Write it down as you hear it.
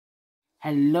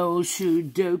Hello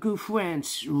Sudoku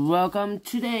friends, welcome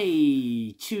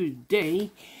today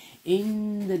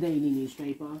in the daily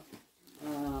newspaper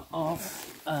of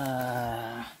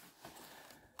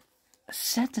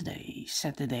Saturday,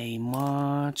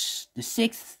 March the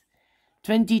 6th,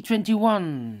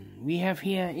 2021. We have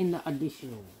here in the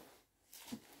additional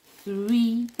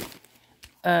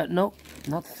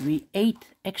 8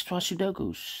 extra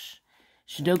Sudokus.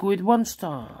 Sudoku with 1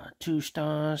 star, 2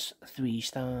 stars, 3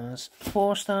 stars,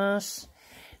 4 stars.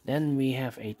 Then we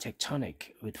have a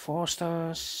tectonic with 4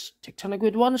 stars, tectonic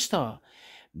with 1 star,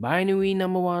 binary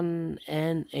number 1,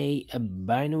 and a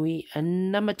binary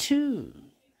number 2.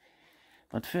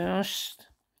 But first,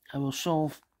 I will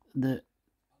solve the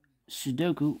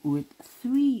Sudoku with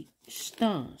 3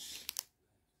 stars.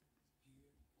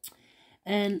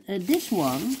 And this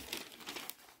one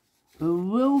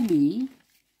will be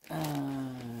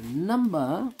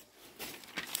number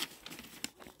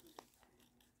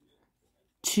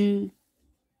 2,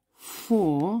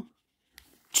 4,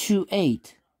 2,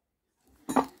 8.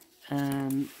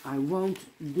 And I won't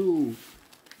do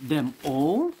them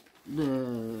all,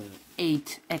 the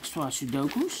 8 extra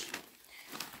Sudokus.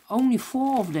 Only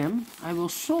 4 of them I will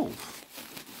solve.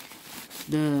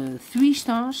 The 3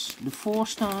 stars, the 4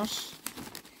 stars,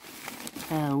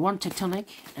 1 tectonic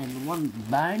and 1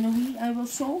 binary I will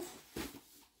solve.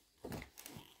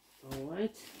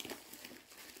 Alright.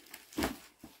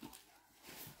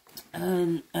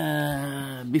 And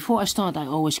before I start, I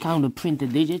always count the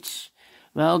printed digits.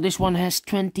 Well, this one has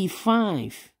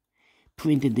 25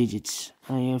 printed digits.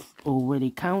 I have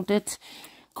already counted.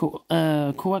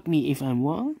 Correct me if I'm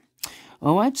wrong.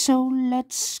 Alright, so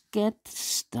let's get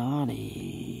started.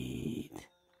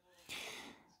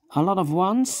 A lot of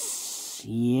ones,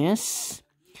 yes.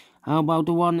 How about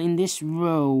the one in this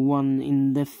row, one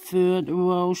in the 3rd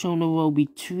row, so the row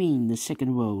between the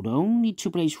 2nd row. The only 2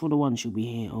 places for the 1 should be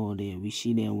here or there. We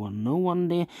see there 1, no 1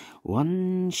 there,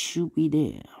 1 should be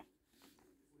there.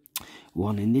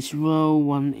 1 in this row,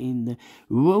 1 in the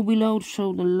row below,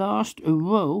 so the last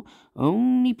row,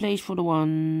 only place for the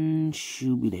 1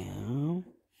 should be there.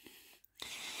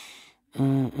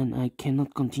 And I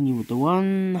cannot continue with the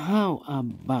 1. How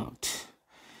about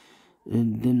the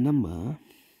number?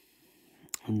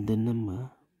 The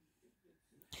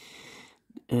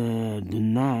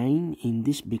 9 in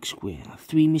this big square.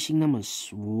 3 missing numbers.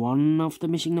 1 of the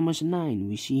missing numbers is 9.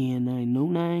 We see here 9, no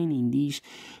 9 in these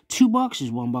 2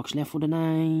 boxes. 1 box left for the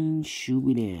 9. Should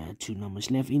be there. 2 numbers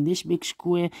left in this big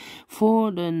square for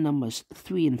the numbers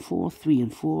 3 and 4. 3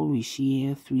 and 4. We see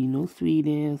here 3, no 3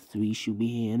 there. 3 should be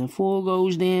here. And a 4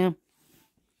 goes there.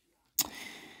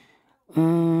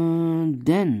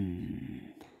 Then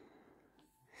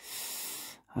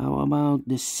how about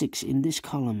the 6 in this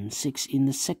column, 6 in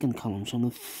the 2nd column, so on the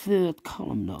 3rd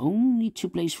column, the only 2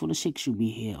 places for the 6 should be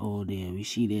here or there. We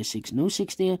see there 6, no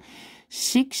 6 there,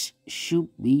 6 should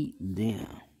be there.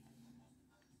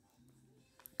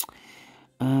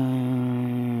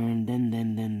 Then,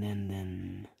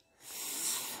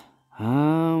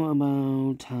 how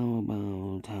about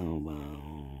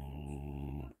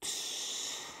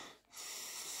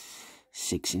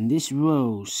 6 in this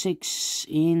row, 6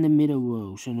 in the middle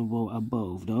row, so the row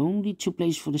above. The only 2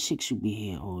 places for the 6 should be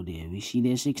here or there. We see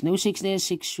there 6, no 6 there,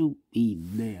 6 should be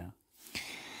there.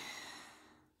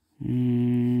 Then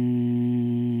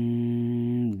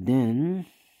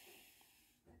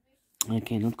I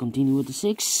cannot continue with the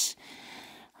 6.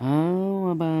 How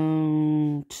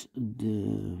about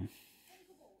the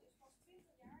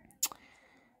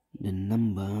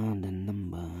number?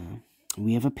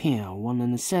 We have a pair, 1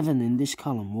 and a 7 in this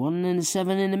column, 1 and a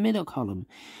 7 in the middle column.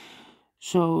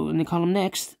 So in the column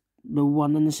next, the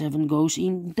 1 and the 7 goes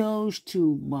in those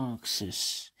 2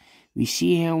 boxes. We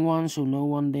see here 1, so no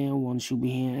 1 there, 1 should be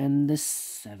here, and the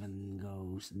 7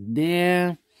 goes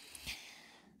there.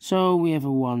 So we have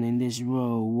a 1 in this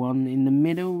row, 1 in the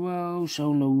middle row,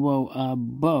 so the row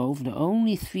above, the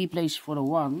only 3 places for the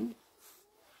 1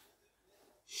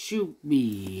 should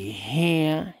be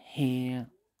here,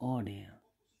 or there.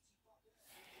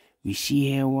 We see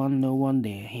here 1, no 1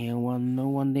 there, here 1, no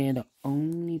 1 there. The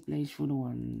only place for the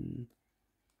 1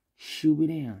 should be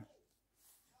there.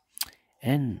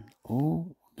 And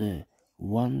all the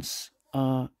 1s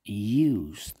are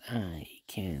used. I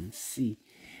can see.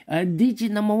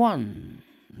 Digit number 1.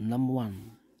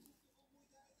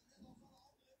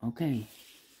 Okay.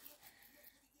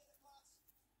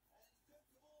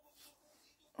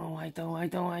 Alright.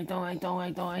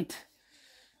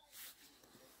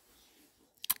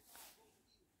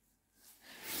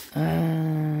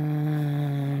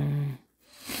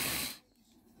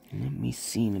 Let me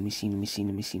see. 9.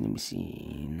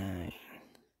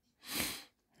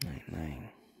 9.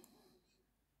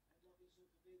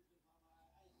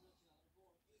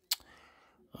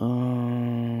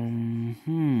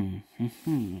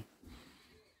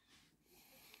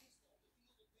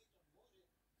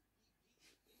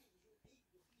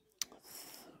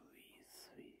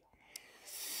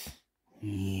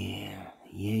 Yeah.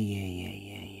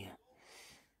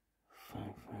 5,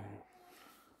 5.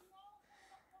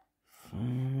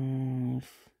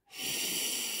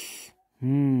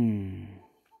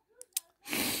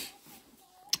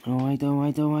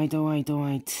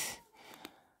 Alright.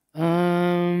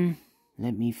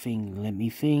 Let me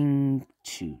think.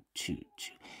 2.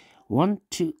 1,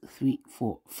 2, 3,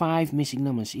 4, 5 missing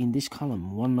numbers in this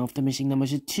column. One of the missing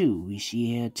numbers is 2. We see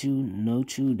here 2, no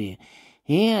 2 there.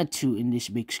 Here 2 in this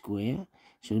big square.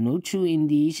 So no 2 in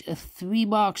these 3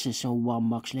 boxes. So 1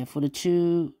 box left for the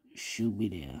 2 should be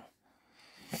there.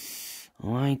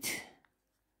 Alright.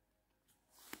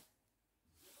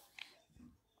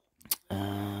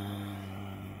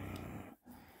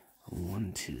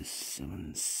 1, 2,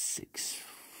 7, 6,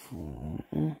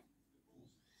 4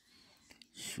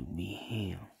 should be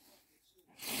here.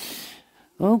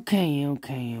 Okay.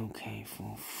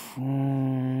 4,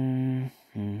 4.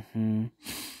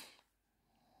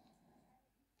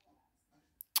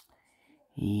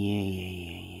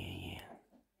 Yeah.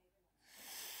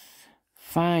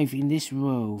 5 in this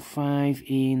row, 5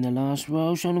 in the last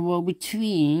row. So on the row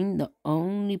between, the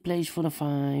only place for the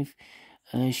 5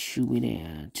 should be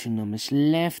there. 2 numbers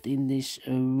left in this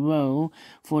row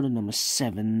for the numbers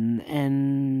 7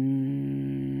 and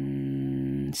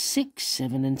 6.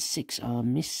 7 and 6 are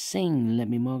missing. Let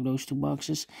me mark those 2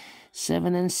 boxes.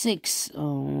 7 and 6.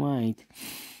 Alright.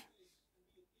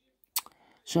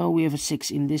 So we have a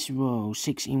 6 in this row,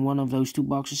 6 in one of those 2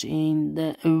 boxes in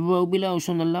the row below.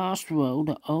 So on the last row,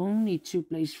 the only 2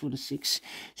 places for the 6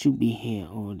 should be here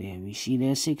or there. We see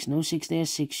there 6, no 6 there,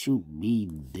 6 should be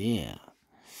there.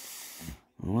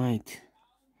 Alright.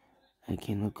 I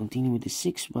cannot continue with the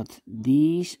 6, but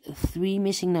these 3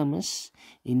 missing numbers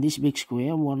in this big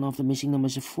square, one of the missing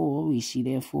numbers is 4. We see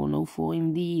there 4, no 4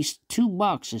 in these 2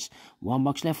 boxes. 1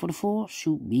 box left for the 4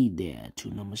 should be there.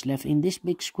 2 numbers left in this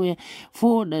big square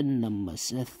for the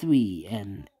numbers 3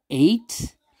 and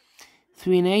 8.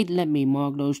 3 and 8, let me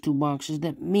mark those 2 boxes.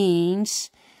 That means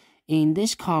in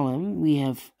this column we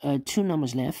have 2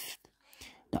 numbers left.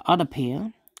 The other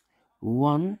pair,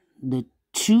 1, the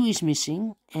 2 is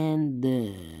missing, and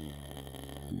the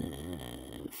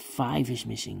 5 is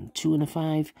missing. 2 and the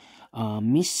 5 are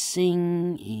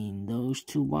missing in those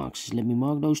 2 boxes. Let me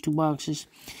mark those 2 boxes.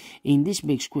 In this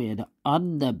big square, the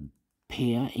other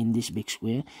pair in this big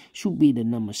square should be the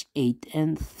numbers 8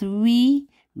 and 3.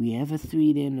 We have a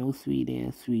 3 there, no 3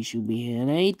 there. 3 should be here, and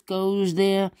 8 goes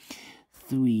there.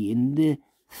 3 in the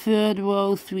 3rd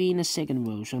row, 3 in the 2nd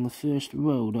row. So on the 1st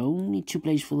row, the only 2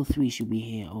 places for the 3 should be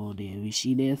here or there. We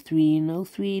see there 3, no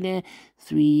 3 there.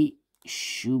 3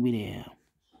 should be there.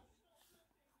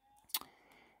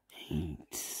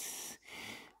 8.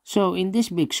 So in this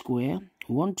big square,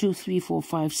 1, 2, 3, 4,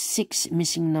 5, 6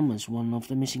 missing numbers. One of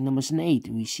the missing numbers is an 8.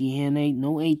 We see here an 8,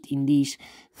 no 8 in these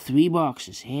 3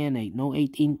 boxes. Here an 8, no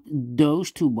 8 in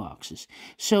those 2 boxes.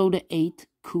 So the 8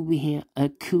 could be here,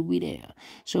 could be there.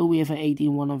 So we have an 8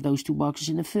 in one of those 2 boxes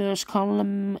in the 1st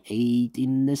column, 8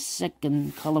 in the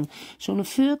 2nd column. So in the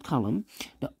 3rd column,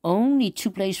 the only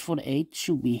 2 places for the 8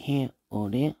 should be here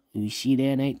or there. We see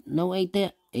there an 8, no 8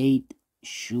 there, 8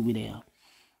 should be there.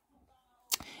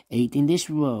 8 in this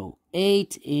row,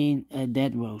 8 in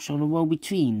that row. So in the row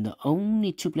between, the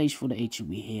only 2 places for the 8 should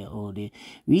be here or there.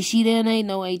 We see there an 8,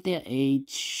 no 8 there, 8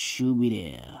 should be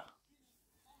there.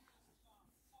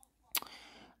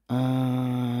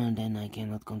 Then I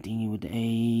cannot continue with the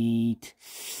 8.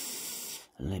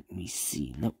 Let me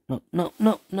see.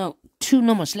 No. 2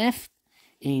 numbers left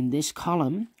in this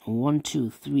column. 1, 2,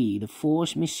 3. The 4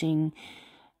 is missing,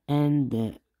 and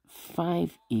the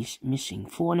 5 is missing.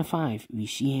 4 and a 5. We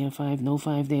see here 5, no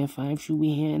 5 there. 5 should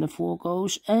be here, and the 4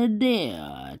 goes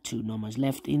there. 2 numbers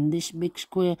left in this big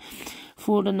square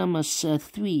for the numbers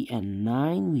 3 and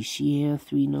 9. We see here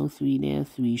 3, no 3 there.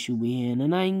 3 should be here, and the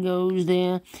 9 goes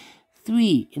there.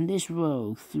 3 in this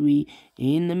row, 3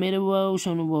 in the middle row,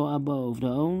 so on the row above. The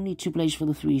only 2 places for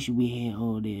the 3 should be here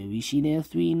or there. We see there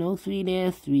 3, no 3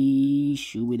 there. 3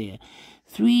 should be there.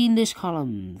 3 in this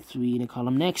column, 3 in the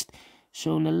column next.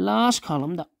 So in the last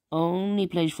column, the only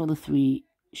place for the 3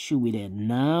 should be there.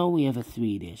 Now we have a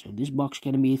 3 there. So this box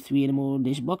can't be a 3 anymore.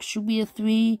 This box should be a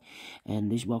 3.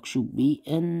 And this box should be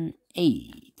an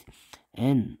 8.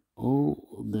 And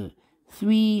all the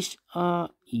 3s are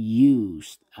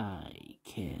used. I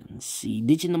can see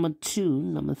digit number 2,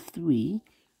 number 3.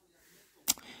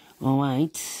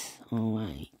 Alright.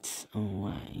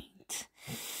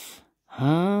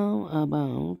 How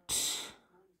about...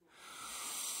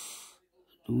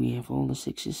 Do we have all the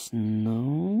 6s?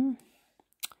 No.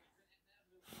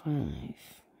 5.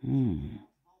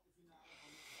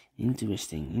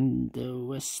 Interesting.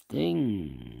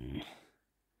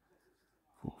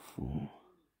 4, 4.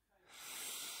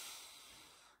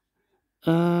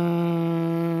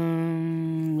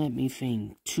 Let me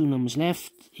think. 2 numbers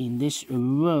left in this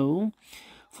row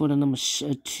for the numbers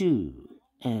 2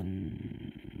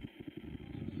 and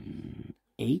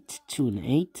 8. 2 and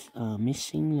 8 are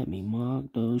missing. Let me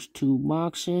mark those 2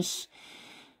 boxes.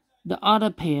 The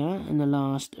other pair in the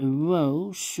last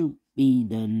row should be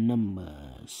the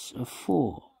numbers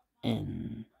 4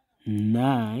 and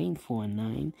 9. 4 and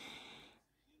 9.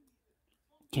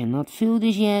 Cannot fill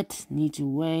this yet. Need to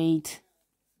wait.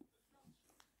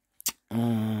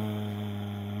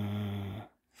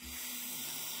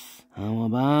 How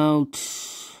about...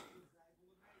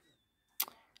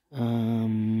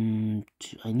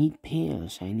 I need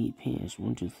pairs.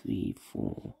 1, 2, 3,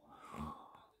 4.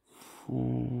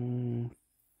 4,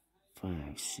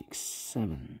 5, 6,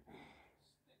 7.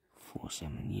 4,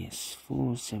 7, yes.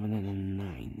 4, 7, and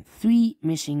 9. 3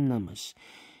 missing numbers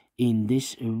in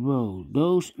this row.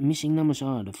 Those missing numbers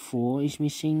are the 4 is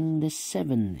missing, the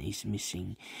 7 is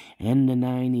missing, and the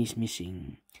 9 is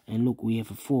missing. And look, we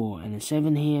have a 4 and a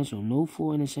 7 here, so no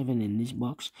 4 and a 7 in this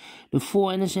box. The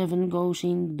 4 and a 7 goes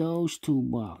in those 2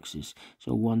 boxes.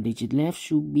 So 1 digit left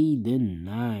should be the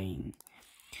 9.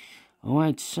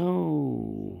 Alright,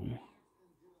 so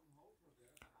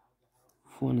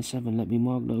 4 and a 7, let me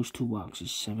mark those 2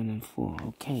 boxes, 7 and 4,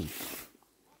 okay.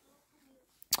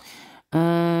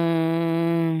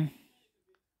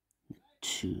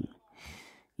 2,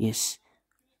 yes,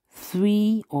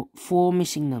 3 or 4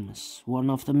 missing numbers. One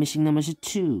of the missing numbers is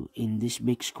 2 in this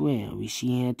big square. We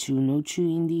see here 2, no 2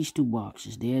 in these 2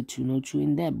 boxes. There 2, no 2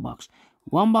 in that box.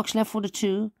 1 box left for the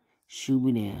 2, should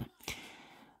be there.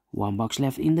 1 box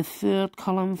left in the 3rd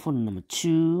column for the number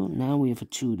 2. Now we have a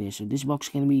 2 there, so this box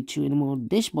can't be 2 anymore.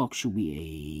 This box should be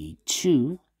a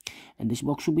 2, and this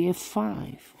box should be a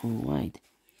 5. Alright.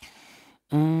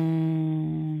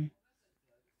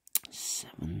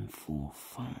 7, 4,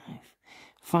 5.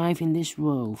 5 in this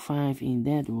row, 5 in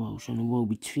that row, so the row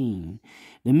between.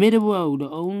 The middle row, the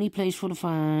only place for the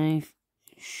 5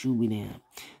 should be there.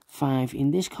 5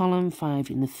 in this column, 5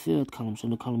 in the 3rd column, so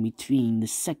the column between the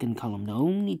 2nd column. The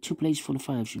only 2 places for the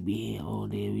 5 should be here. Oh,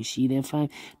 there we see there 5.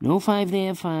 No 5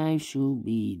 there, 5 should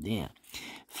be there.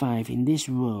 5 in this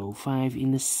row, 5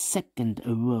 in the 2nd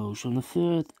row, so the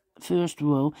 1st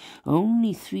row,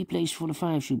 only 3 places for the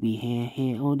 5 should be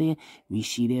here, or there. We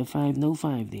see there 5, no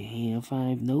 5 there, here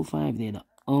 5, no 5 there. The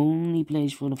only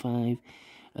place for the 5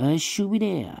 should be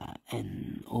there,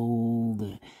 and all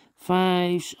the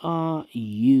 5s are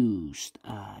used.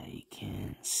 I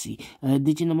can see.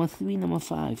 Digit number 3, number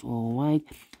 5. Alright.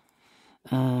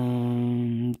 2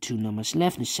 numbers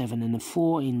left, the 7 and the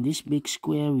 4 in this big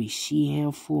square. We see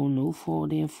here 4, no 4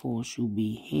 there, 4 should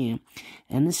be here,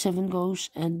 and the 7 goes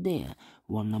there.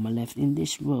 1 number left in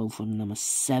this row for the number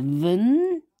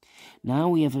 7. Now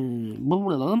we have a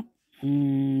 1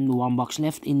 box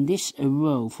left in this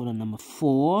row for the number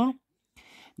 4.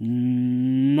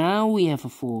 Now we have a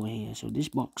 4 here, so this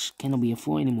box cannot be a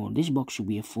 4 anymore. This box should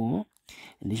be a 4,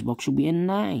 and this box should be a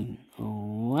 9.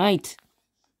 Alright.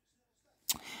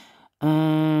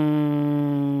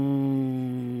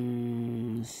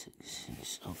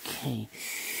 6, okay.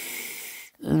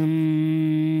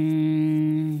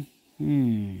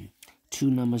 2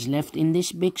 numbers left in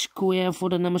this big square for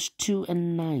the numbers 2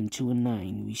 and 9. 2 and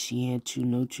 9. We see here 2,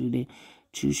 no 2 there.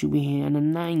 2 should be here, and a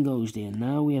 9 goes there.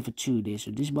 Now we have a 2 there,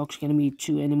 so this box can't be a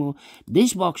 2 anymore.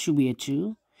 This box should be a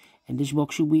 2, and this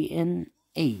box should be an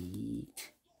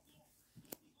 8.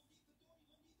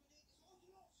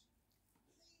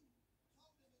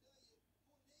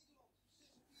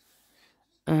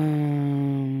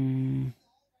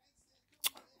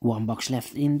 One box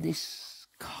left in this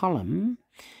column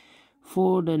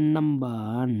for the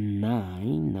number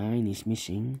 9. 9 is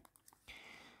missing.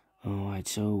 Alright,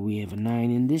 so we have a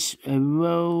 9 in this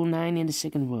row, 9 in the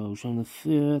 2nd row. So on the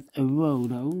 3rd row,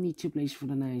 the only 2 places for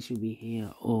the 9 should be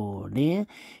here or there.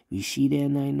 We see there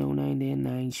 9, no 9 there,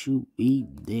 9 should be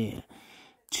there.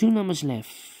 2 numbers left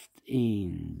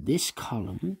in this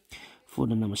column for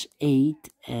the numbers 8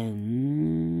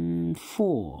 and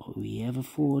 4. We have a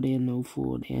 4 there, no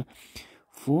 4 there.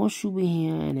 4 should be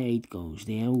here, and 8 goes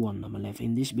there. 1 number left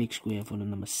in this big square for the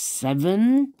number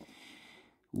 7.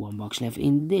 1 box left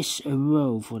in this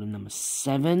row for the number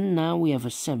 7. Now we have a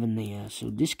 7 here, so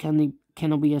this can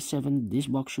cannot be a 7. This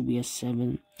box should be a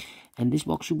 7. And this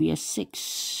box should be a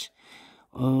 6.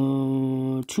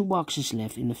 2 boxes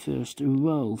left in the first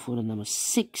row for the number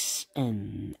 6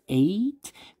 and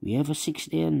 8. We have a 6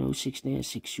 there, no 6 there,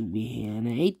 6 should be here, and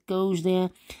an 8 goes there.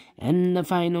 And the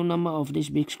final number of this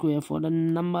big square for the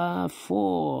number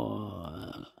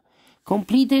 4.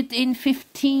 Completed in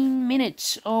 15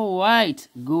 minutes. Alright,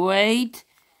 great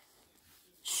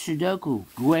Sudoku,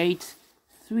 great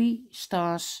 3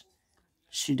 stars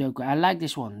Sudoku. I like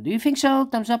this one. Do you think so?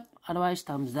 Thumbs up. Otherwise,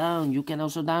 thumbs down. You can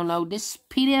also download this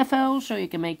PDF file so you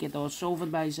can make it or solve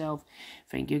it by yourself.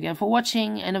 Thank you again for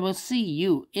watching, and I will see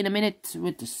you in a minute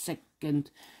with the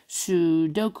second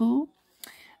Sudoku,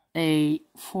 a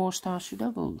 4-star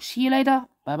Sudoku. See you later.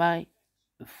 Bye bye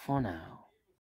for now.